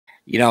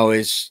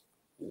is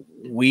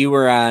we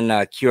were on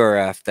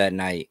QRF that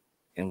night,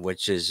 and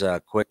which is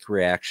quick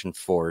reaction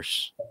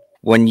force.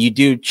 When you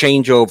do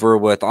changeover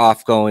with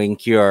offgoing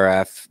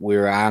QRF,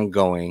 we're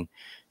ongoing.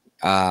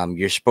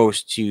 You're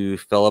supposed to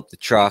fill up the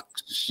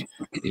trucks.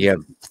 You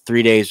have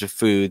 3 days of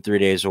food, 3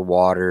 days of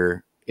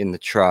water in the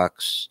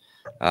trucks.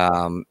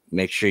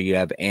 Make sure you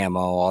have ammo,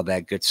 all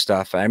that good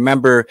stuff. I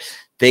remember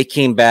they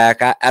came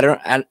back. I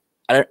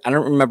don't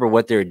remember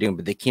what they were doing,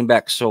 but they came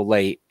back so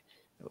late.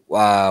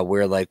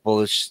 We're like, well,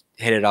 let's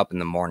hit it up in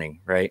the morning,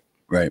 right?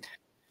 Right.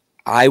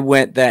 I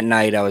went that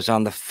night. I was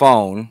on the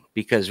phone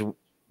because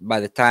by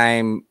the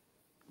time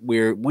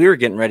we were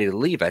getting ready to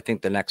leave, I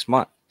think the next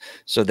month.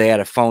 So they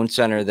had a phone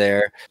center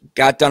there.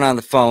 Got done on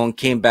the phone,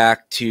 came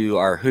back to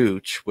our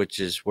hooch, which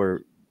is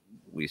where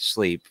we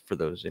sleep, for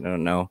those who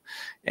don't know,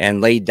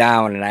 and laid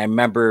down. And I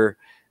remember,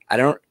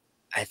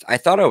 I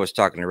thought I was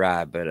talking to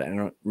Rob, but I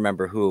don't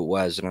remember who it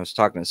was. And I was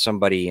talking to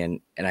somebody, and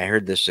I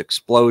heard this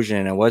explosion.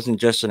 And it wasn't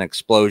just an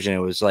explosion. It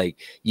was like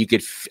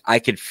I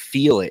could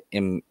feel it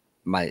in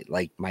my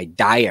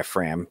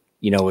diaphragm,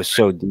 was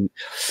so deep.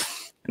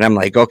 And I'm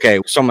like, okay,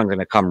 someone's going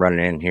to come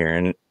running in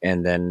here.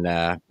 And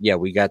then, yeah,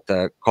 we got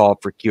the call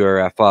for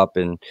QRF up,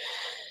 and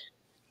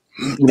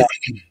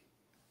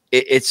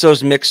it's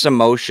those mixed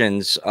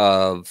emotions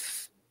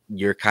of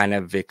you're kind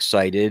of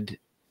excited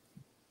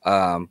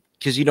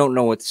because you don't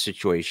know what the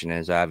situation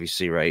is,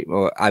 obviously, right?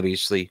 Well,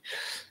 obviously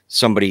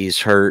somebody's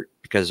hurt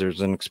because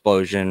there's an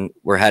explosion.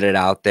 We're headed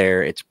out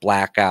there. It's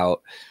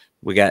blackout.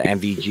 We got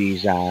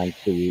MVGs on,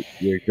 so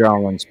your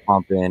adrenaline's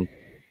pumping.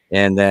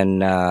 And then,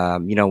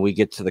 we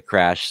get to the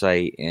crash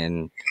site,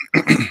 and,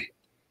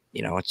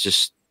 it's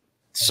just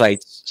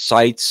sights,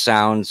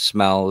 sounds,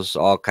 smells,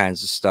 all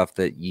kinds of stuff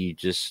that you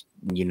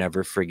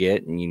never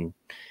forget, and you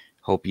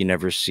hope you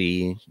never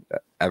see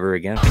ever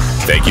again.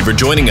 Thank you for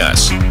joining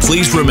us.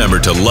 Please remember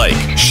to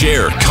like,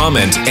 share,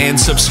 comment, and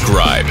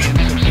subscribe.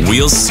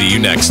 We'll see you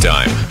next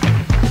time.